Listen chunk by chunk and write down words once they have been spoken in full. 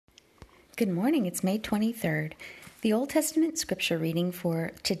Good morning. It's May 23rd. The Old Testament scripture reading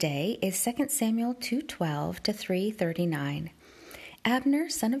for today is 2 Samuel 2:12 to 3:39. Abner,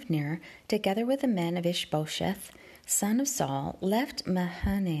 son of Ner, together with the men of Ishbosheth, son of Saul, left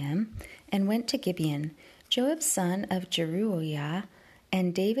Mahanaim and went to Gibeon. Joab, son of Jeruiah,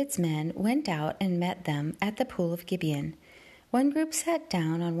 and David's men went out and met them at the pool of Gibeon. One group sat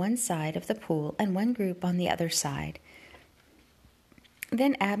down on one side of the pool and one group on the other side.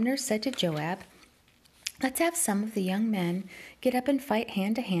 Then Abner said to Joab, "Let's have some of the young men get up and fight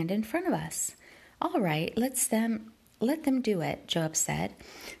hand to hand in front of us." "All right, let them do it," Joab said.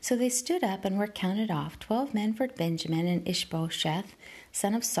 So they stood up and were counted off, 12 men for Benjamin and Ishbosheth,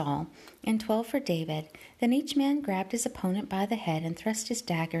 son of Saul, and 12 for David. Then each man grabbed his opponent by the head and thrust his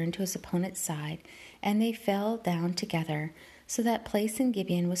dagger into his opponent's side, and they fell down together. So that place in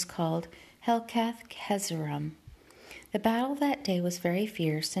Gibeon was called Helkath Kezirim. The battle that day was very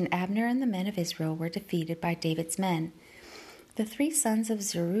fierce, and Abner and the men of Israel were defeated by David's men. The 3 sons of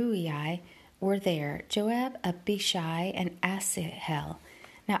Zeruiah were there, Joab, Abishai, and Asahel.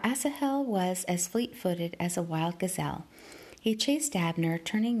 Now Asahel was as fleet-footed as a wild gazelle. He chased Abner,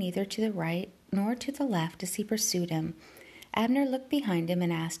 turning neither to the right nor to the left as he pursued him. Abner looked behind him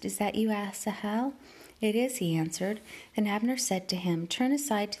and asked, "Is that you, Asahel?" "It is," he answered. Then Abner said to him, "Turn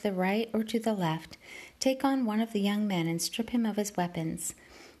aside to the right or to the left. Take on one of the young men and strip him of his weapons."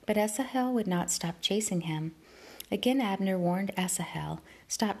 But Asahel would not stop chasing him. Again Abner warned Asahel,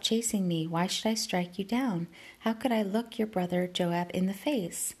 "Stop chasing me. Why should I strike you down? How could I look your brother Joab in the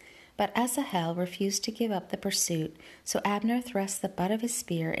face?" But Asahel refused to give up the pursuit, so Abner thrust the butt of his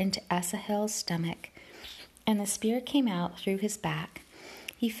spear into Asahel's stomach, and the spear came out through his back.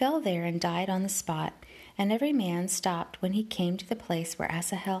 He fell there and died on the spot, and every man stopped when he came to the place where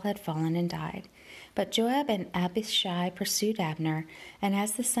Asahel had fallen and died. But Joab and Abishai pursued Abner, and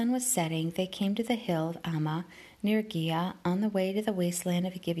as the sun was setting, they came to the hill of Ammah, near Giah, on the way to the wasteland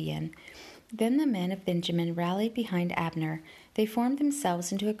of Gibeon. Then the men of Benjamin rallied behind Abner. They formed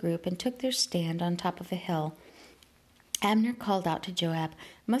themselves into a group and took their stand on top of a hill. Abner called out to Joab,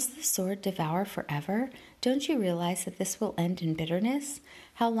 "Must the sword devour forever? Don't you realize that this will end in bitterness?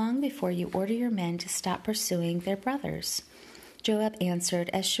 How long before you order your men to stop pursuing their brothers?" Joab answered,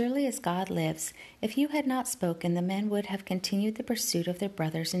 "As surely as God lives, if you had not spoken, the men would have continued the pursuit of their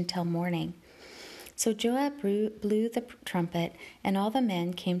brothers until morning." So Joab blew the trumpet, and all the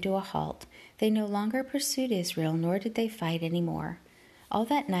men came to a halt. They no longer pursued Israel, nor did they fight any more. All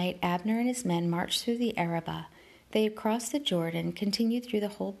that night Abner and his men marched through the Arabah. They had crossed the Jordan, continued through the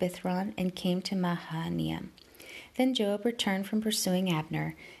whole Bithron, and came to Mahanaim. Then Joab returned from pursuing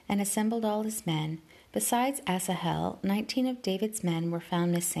Abner, and assembled all his men. Besides Asahel, 19 of David's men were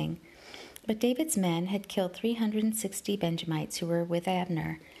found missing. But David's men had killed 360 Benjamites who were with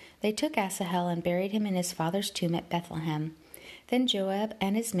Abner. They took Asahel and buried him in his father's tomb at Bethlehem. Then Joab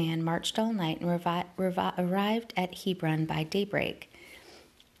and his man marched all night and arrived at Hebron by daybreak.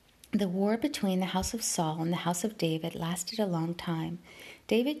 The war between the house of Saul and the house of David lasted a long time.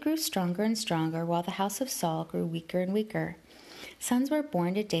 David grew stronger and stronger, while the house of Saul grew weaker and weaker. Sons were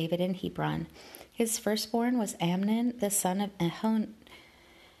born to David in Hebron. His firstborn was Amnon, the son of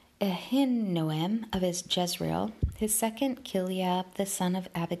Ahinoam of Jezreel. His second, Chileab, the son of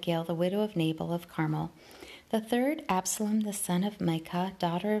Abigail, the widow of Nabal of Carmel. The third, Absalom, the son of Maacah,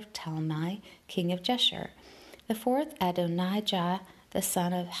 daughter of Talmai, king of Geshur. The fourth, Adonijah, the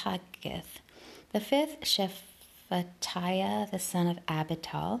son of Haggith. The fifth, Shephatiah, the son of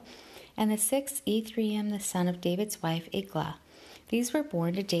Abital. And the sixth, Ithream, the son of David's wife, Eglah. These were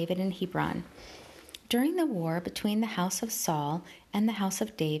born to David in Hebron. During the war between the house of Saul and the house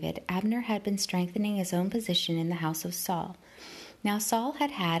of David, Abner had been strengthening his own position in the house of Saul. Now Saul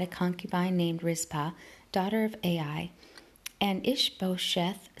had had a concubine named Rizpah, daughter of Ai. And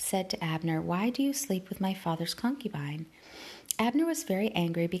Ishbosheth said to Abner, "Why do you sleep with my father's concubine?" Abner was very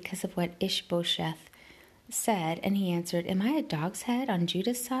angry because of what Ishbosheth said, and he answered, "Am I a dog's head on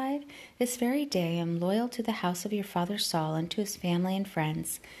Judah's side? This very day I am loyal to the house of your father Saul and to his family and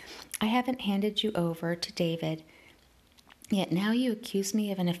friends. I haven't handed you over to David, yet now you accuse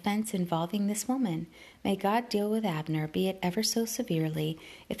me of an offense involving this woman. May God deal with Abner, be it ever so severely,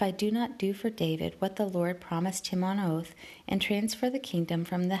 if I do not do for David what the Lord promised him on oath, and transfer the kingdom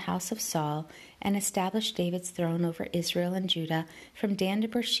from the house of Saul, and establish David's throne over Israel and Judah from Dan to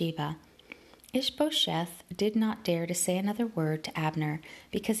Beersheba." Ishbosheth did not dare to say another word to Abner,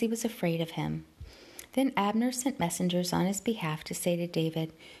 because he was afraid of him. Then Abner sent messengers on his behalf to say to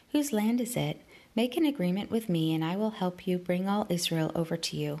David, "Whose land is it? Make an agreement with me, and I will help you bring all Israel over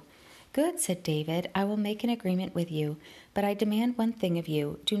to you." "Good," said David, "I will make an agreement with you, but I demand one thing of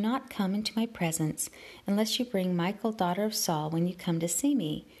you. Do not come into my presence unless you bring Michal, daughter of Saul, when you come to see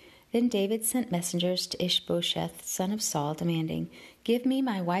me." Then David sent messengers to Ishbosheth, son of Saul, demanding, "Give me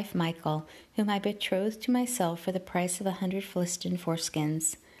my wife Michal, whom I betrothed to myself for the price of 100 Philistine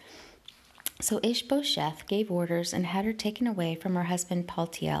foreskins." So Ishbosheth gave orders and had her taken away from her husband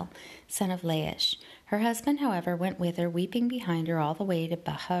Paltiel, son of Laish. Her husband, however, went with her, weeping behind her all the way to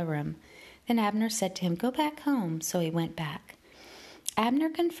Bahurim. Then Abner said to him, "Go back home." So he went back. Abner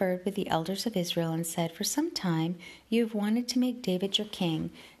conferred with the elders of Israel and said, "For some time you have wanted to make David your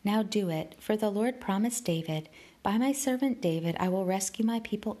king. Now do it, for the Lord promised David, 'By my servant David I will rescue my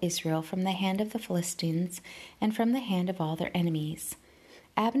people Israel from the hand of the Philistines and from the hand of all their enemies.'"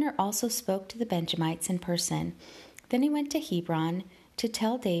 Abner also spoke to the Benjamites in person. Then he went to Hebron to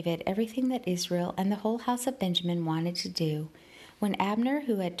tell David everything that Israel and the whole house of Benjamin wanted to do. When Abner,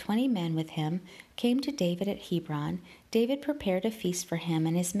 who had 20 men with him, came to David at Hebron, David prepared a feast for him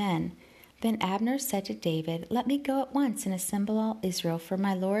and his men. Then Abner said to David, "Let me go at once and assemble all Israel for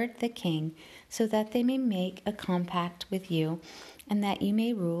my lord the king, so that they may make a compact with you, and that you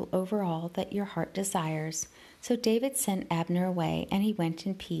may rule over all that your heart desires." So David sent Abner away, and he went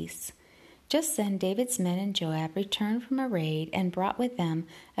in peace. Just then David's men and Joab returned from a raid and brought with them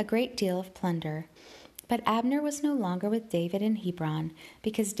a great deal of plunder. But Abner was no longer with David in Hebron,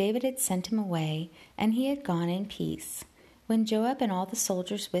 because David had sent him away, and he had gone in peace. When Joab and all the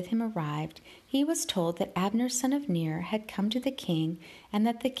soldiers with him arrived, he was told that Abner son of Ner had come to the king, and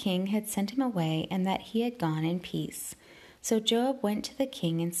that the king had sent him away, and that he had gone in peace. So Joab went to the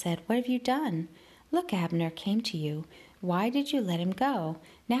king and said, "What have you done? Look, Abner came to you. Why did you let him go?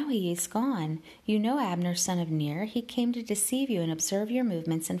 Now he is gone. You know Abner son of Ner. He came to deceive you and observe your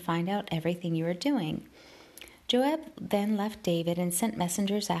movements and find out everything you are doing." Joab then left David and sent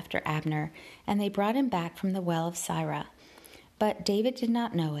messengers after Abner, and they brought him back from the well of Sirah. But David did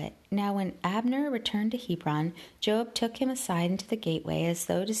not know it. Now when Abner returned to Hebron, Joab took him aside into the gateway as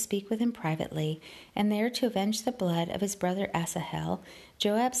though to speak with him privately, and there to avenge the blood of his brother Asahel,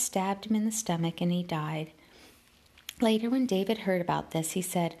 Joab stabbed him in the stomach, and he died. Later, when David heard about this, he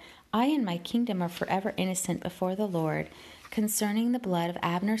said, "I and my kingdom are forever innocent before the Lord concerning the blood of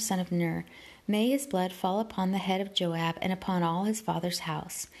Abner son of Ner. May his blood fall upon the head of Joab and upon all his father's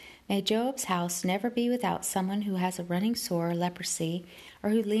house. May Joab's house never be without someone who has a running sore or leprosy,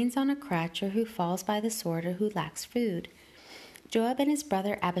 or who leans on a crutch, or who falls by the sword, or who lacks food." Joab and his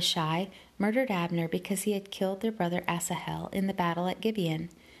brother Abishai murdered Abner because he had killed their brother Asahel in the battle at Gibeon.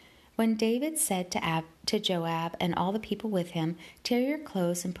 When David said to Joab and all the people with him, "Tear your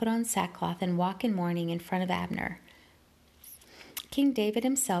clothes and put on sackcloth and walk in mourning in front of Abner," King David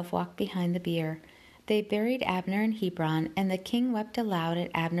himself walked behind the bier. They buried Abner in Hebron, and the king wept aloud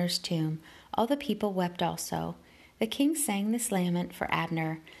at Abner's tomb. All the people wept also. The king sang this lament for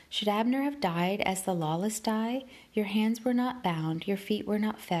Abner. "Should Abner have died as the lawless die? Your hands were not bound, your feet were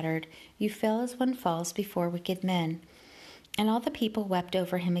not fettered. You fell as one falls before wicked men." And all the people wept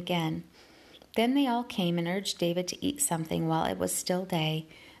over him again. Then they all came and urged David to eat something while it was still day.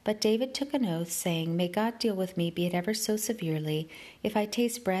 But David took an oath, saying, "May God deal with me, be it ever so severely, if I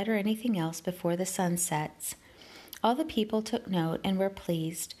taste bread or anything else before the sun sets." All the people took note and were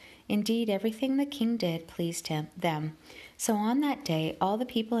pleased. Indeed, everything the king did pleased them. So on that day, all the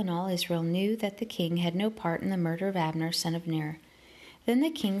people in all Israel knew that the king had no part in the murder of Abner, son of Ner. Then the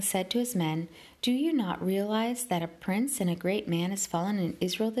king said to his men, "Do you not realize that a prince and a great man has fallen in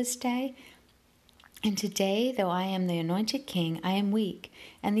Israel this day? And today, though I am the anointed king, I am weak,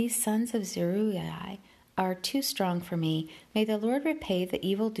 and these sons of Zeruiah are too strong for me. May the Lord repay the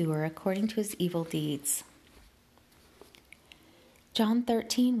evildoer according to his evil deeds." John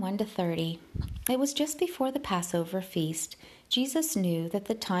 13, 1-30. It was just before the Passover feast. Jesus knew that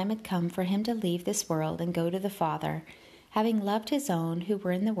the time had come for him to leave this world and go to the Father. Having loved his own who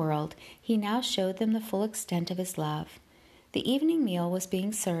were in the world, he now showed them the full extent of his love. The evening meal was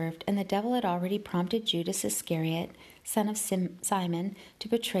being served, and the devil had already prompted Judas Iscariot, son of Simon, to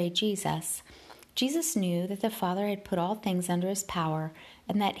betray Jesus. Jesus knew that the Father had put all things under his power,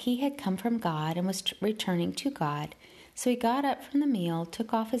 and that he had come from God and was returning to God. So he got up from the meal,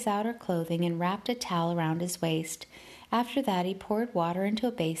 took off his outer clothing, and wrapped a towel around his waist. After that he poured water into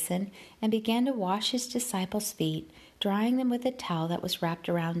a basin and began to wash his disciples' feet, drying them with the towel that was wrapped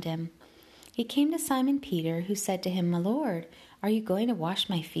around him. He came to Simon Peter, who said to him, "My Lord, are you going to wash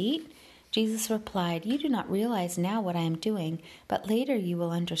my feet?" Jesus replied, "You do not realize now what I am doing, but later you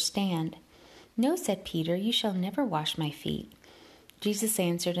will understand." "No," said Peter, "you shall never wash my feet." Jesus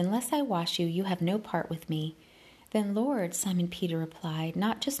answered, "Unless I wash you, you have no part with me." Then, Lord, Simon Peter replied,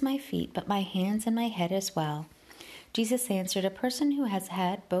 not just my feet, but my hands and my head as well. Jesus answered, a person who has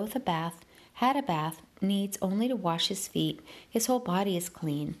had a bath, needs only to wash his feet. His whole body is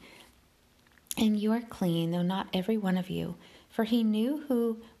clean. And you are clean, though not every one of you. For he knew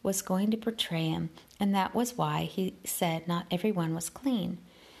who was going to betray him, and that was why he said not every one was clean.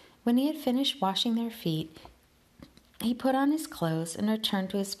 When he had finished washing their feet, he put on his clothes and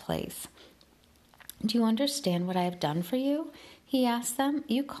returned to his place. Do you understand what I have done for you? He asked them.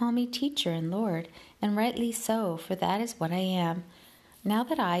 You call me teacher and Lord, and rightly so, for that is what I am. Now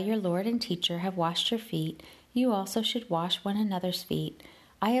that I, your Lord and teacher, have washed your feet, you also should wash one another's feet.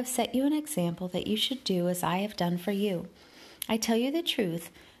 I have set you an example that you should do as I have done for you. I tell you the truth,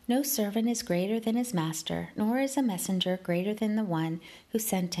 no servant is greater than his master, nor is a messenger greater than the one who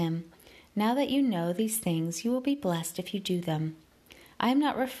sent him. Now that you know these things, you will be blessed if you do them. I am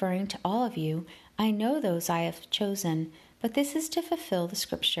not referring to all of you. I know those I have chosen, but this is to fulfill the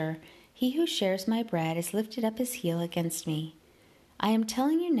scripture. He who shares my bread has lifted up his heel against me. I am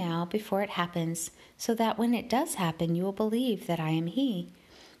telling you now before it happens, so that when it does happen, you will believe that I am he.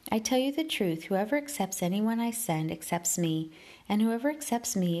 I tell you the truth, whoever accepts anyone I send accepts me, and whoever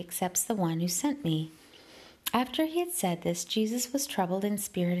accepts me accepts the one who sent me. After he had said this, Jesus was troubled in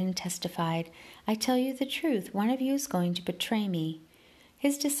spirit and testified, I tell you the truth, one of you is going to betray me.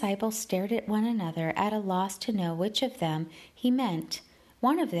 His disciples stared at one another, at a loss to know which of them he meant.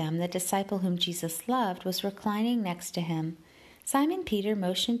 One of them, the disciple whom Jesus loved, was reclining next to him. Simon Peter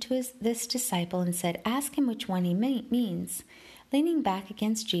motioned to this disciple and said, Ask him which one he means. Leaning back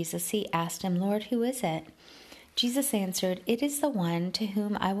against Jesus, he asked him, Lord, who is it? Jesus answered, It is the one to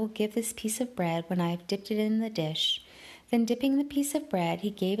whom I will give this piece of bread when I have dipped it in the dish. Then dipping the piece of bread,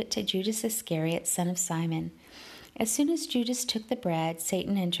 he gave it to Judas Iscariot, son of Simon. As soon as Judas took the bread,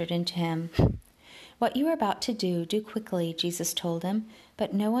 Satan entered into him. What you are about to do quickly, Jesus told him.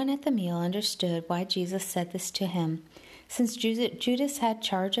 But no one at the meal understood why Jesus said this to him. Since Judas had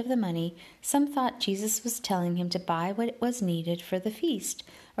charge of the money, some thought Jesus was telling him to buy what was needed for the feast,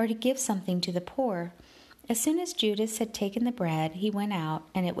 or to give something to the poor. As soon as Judas had taken the bread, he went out,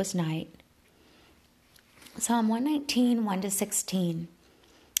 and it was night. Psalm 119, 1-16.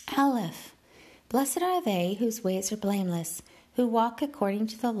 Aleph. Blessed are they whose ways are blameless, who walk according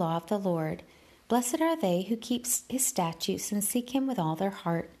to the law of the Lord. Blessed are they who keep his statutes and seek him with all their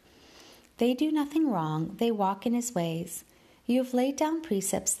heart. They do nothing wrong, they walk in his ways. You have laid down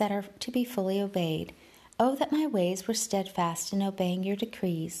precepts that are to be fully obeyed. Oh, that my ways were steadfast in obeying your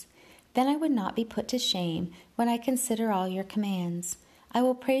decrees. Then I would not be put to shame when I consider all your commands. I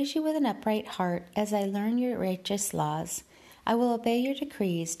will praise you with an upright heart as I learn your righteous laws. I will obey your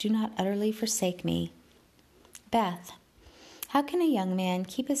decrees. Do not utterly forsake me. Beth. How can a young man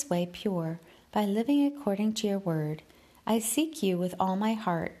keep his way pure? By living according to your word. I seek you with all my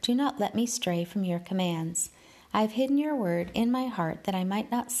heart. Do not let me stray from your commands. I have hidden your word in my heart that I might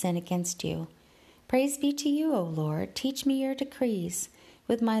not sin against you. Praise be to you, O Lord. Teach me your decrees.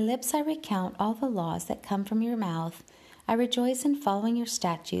 With my lips I recount all the laws that come from your mouth. I rejoice in following your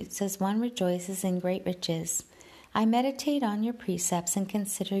statutes as one rejoices in great riches. I meditate on your precepts and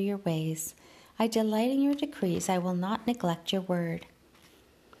consider your ways. I delight in your decrees. I will not neglect your word.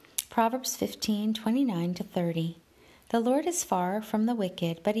 Proverbs 15, 29-30. The Lord is far from the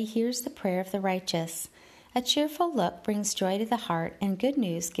wicked, but he hears the prayer of the righteous. A cheerful look brings joy to the heart, and good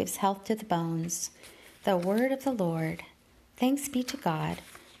news gives health to the bones. The word of the Lord. Thanks be to God.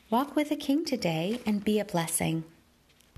 Walk with the King today and be a blessing.